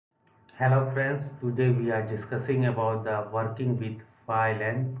Hello friends, today we are discussing about the working with file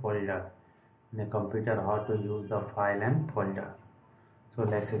and folder in a computer, how to use the file and folder. So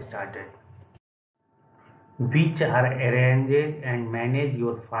let's start it. Which are arranges and manage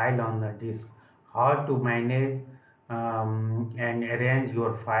your file on the disk. How to manage and arrange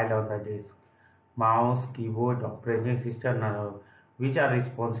your file on the disk. Mouse, keyboard, operating system, which are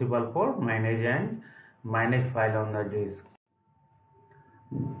responsible for manage file on the disk.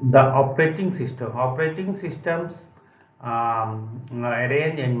 The operating systems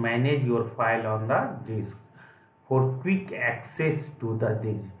arrange and manage your file on the disk for quick access to the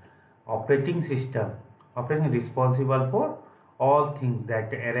disk. Operating responsible for all things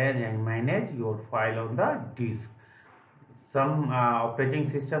that arrange and manage your file on the disk. Some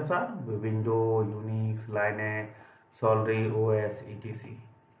operating systems are Windows, Unix, Linux, Solry, OS, etc.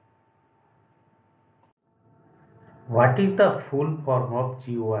 What is the full form of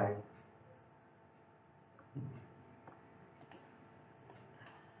GUI?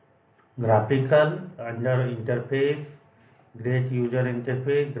 Graphical under interface, great user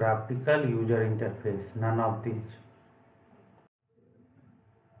interface, graphical user interface. None of these.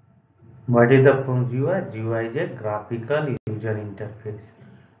 What is the full GUI? GUI is a graphical user interface.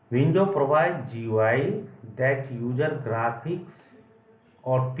 Windows provides GUI that user graphics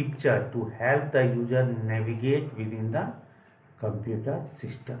or picture to help the user navigate within the computer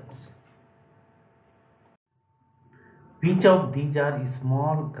systems. Which of these are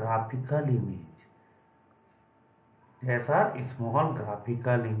small graphical image? These are small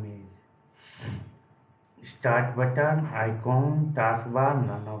graphical image. Start button, icon, taskbar,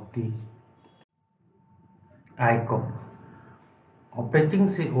 none of these. Icons.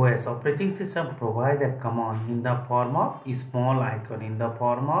 Operating system provide a command in the form of small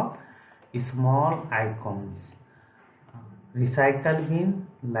icons. Recycle bin,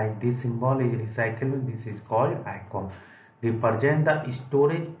 like this symbol is recycle bin, this is called icon. Represent the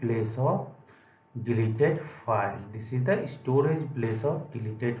storage place of deleted file. This is the storage place of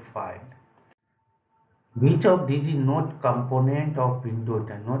deleted file. Which of these is not component of Windows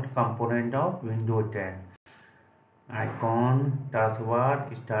 10? Not component of Windows 10. Icon, taskbar,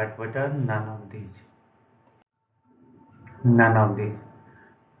 start button, none of these. None of these.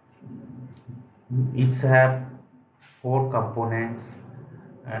 It have four components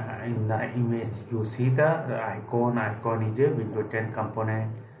in the image. You see the icon. Icon is a Windows 10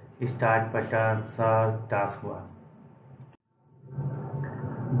 component. Start button, search, taskbar.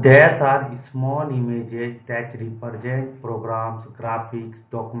 There are small images that represent programs, graphics,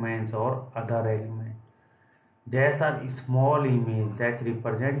 documents, or other elements. There are small images that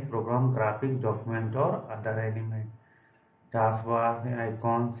represent program, graphics, document, or other element. Taskbar,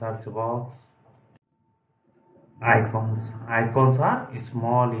 icon, search box. Icons are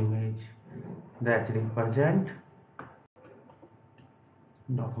small image that represent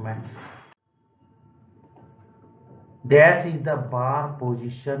documents. Dash is the bar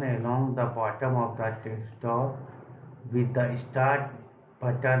position along the bottom of the desktop with the start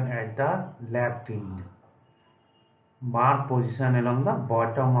button at the left end. Bar position along the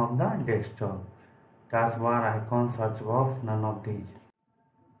bottom of the desktop. Taskbar, icon, search box, none of these.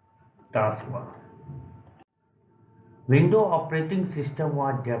 Taskbar. Windows operating system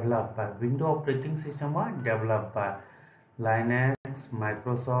was developed by Linux,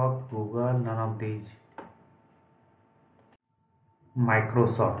 Microsoft, Google, none of these.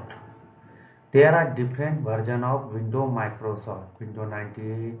 Microsoft. There are different versions of Windows Microsoft. Windows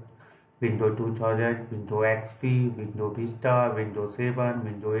 98, Windows 2000, Windows XP, Windows Vista, Windows 7,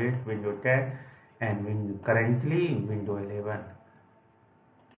 Windows 8, Windows 10, and currently Windows 11.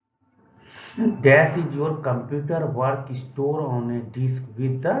 Dash is your computer work store on a disk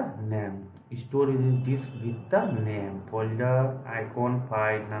with the name. Store is a disk with the name. Folder, icon,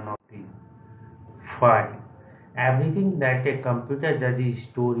 file, none of these. File. Everything that a computer does is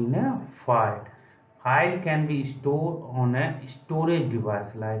stored in a file. File can be stored on a storage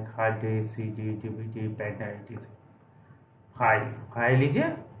device like hard disk, CD, DVD, pen drive, etc. File.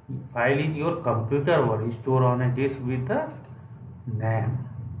 File is your computer work stored on a disk with the name.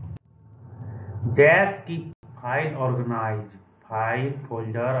 Dash keep file organized. File,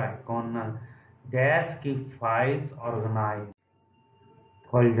 folder, icon. Dash keep files organized.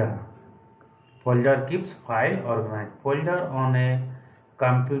 Folder. Folder keeps file organized. Folder on a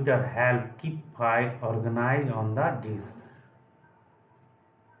computer help keep file organized on the disk.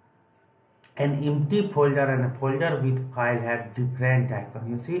 An empty folder and a folder with file have different icon.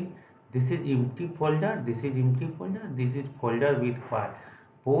 You see, this is empty folder, this is empty folder, this is folder with file.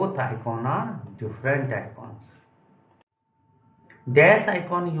 Both icon are different icons. Dash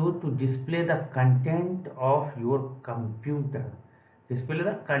icon used to display the content of your computer. Display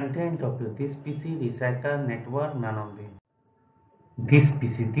the content of your this PC, recycle, network, none of them. This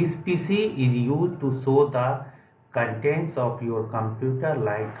PC is used to show the contents of your computer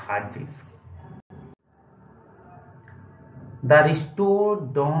like hard disk. The restore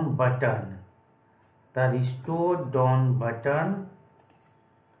down button. The restore down button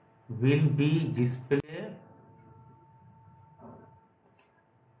will be displayed.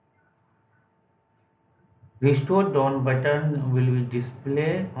 Restore down button will be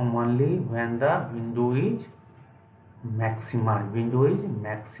displayed only when the window is maximized. Window is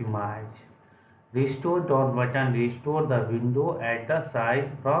maximized. Restore down button restore the window at the size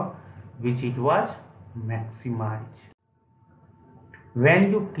from which it was maximized.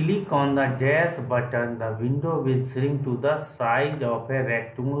 When you click on the dash button, the window will shrink to the size of a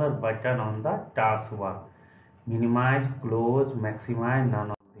rectangular button on the taskbar. Minimize, close, maximize,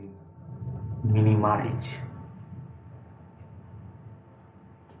 none of these. Minimize.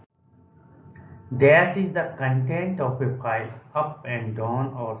 Dash is the content of a file, up and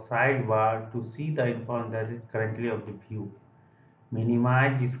down or sidebar to see the information that is currently of the view.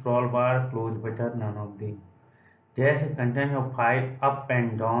 Minimize, scroll bar, close button, none of these. Dash is content of file, up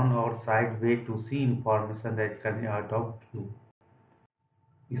and down or sideways to see information that is currently out of view.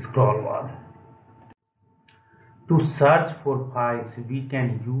 Scroll bar. To search for files, we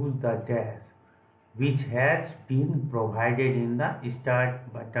can use the dash, which has been provided in the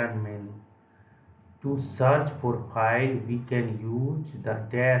Start button menu. To search for file, we can use the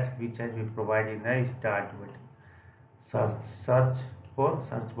dash, which has been provided in the Start button. Search for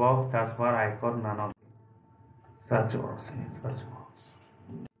search box, taskbar icon, none of search box. Search box.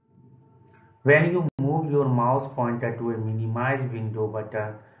 When you move your mouse pointer to a minimize window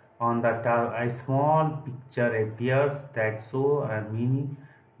button on the top, a small picture appears that shows a mini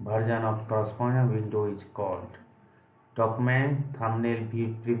version of corresponding window is called document, thumbnail,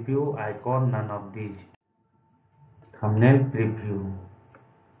 preview, icon, none of these. Thumbnail preview.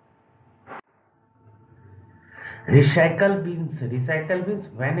 Recycle means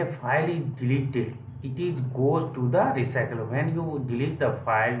when a file is deleted, it is goes to the recycle. When you delete the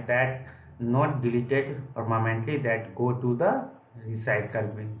file that not deleted permanently, that go to the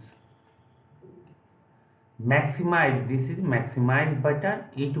recycle bins. Maximize. This is maximize button.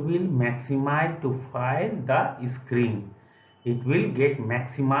 It will maximize to fill the screen. It will get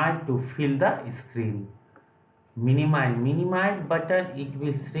maximized to fill the screen. Minimize button, it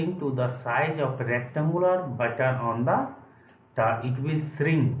will shrink to the size of a rectangular button on the top. It will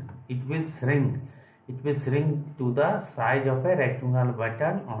shrink to the size of a rectangular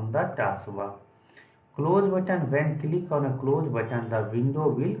button on the taskbar. Close button, when click on a close button, the window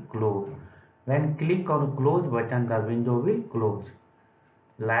will close. When click on close button, the window will close.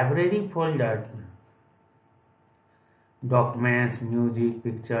 Library folder. Documents, music,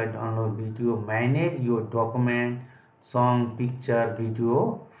 picture, download video, manage your document, song, picture,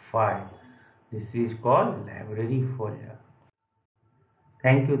 video file. This is called library folder.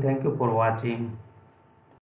 Thank you for watching.